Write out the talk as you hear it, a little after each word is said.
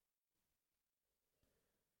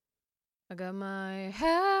I got my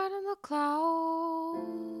head in the cloud.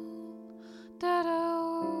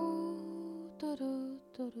 Da-do, da-do,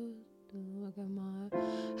 da-do, da. I got my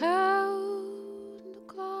head in the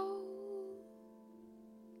cloud.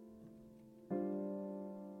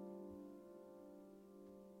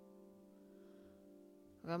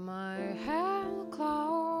 I got my head in the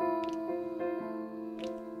cloud.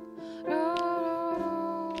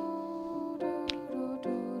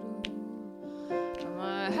 Got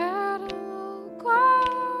my head in the cloud.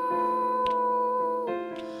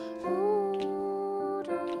 Ooh,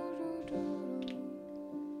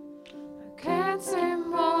 I can't see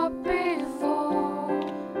more before.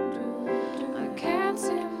 I can't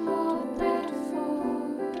see more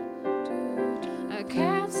before. I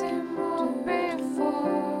can't see more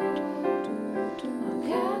before. I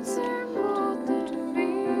can't see more than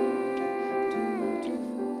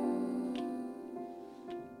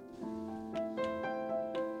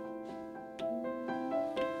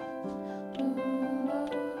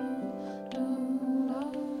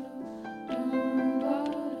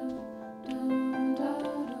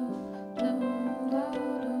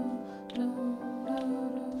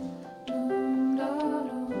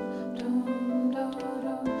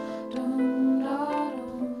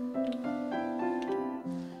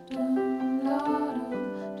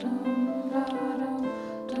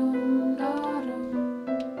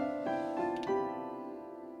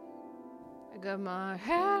I got my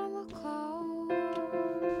head in the cloud.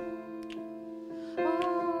 Oh,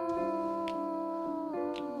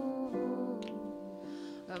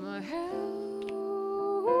 got my head.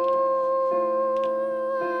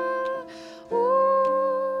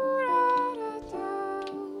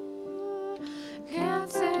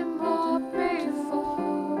 Can't say more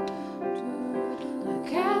before. I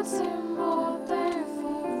can't say more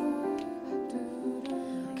before.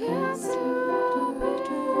 Can't say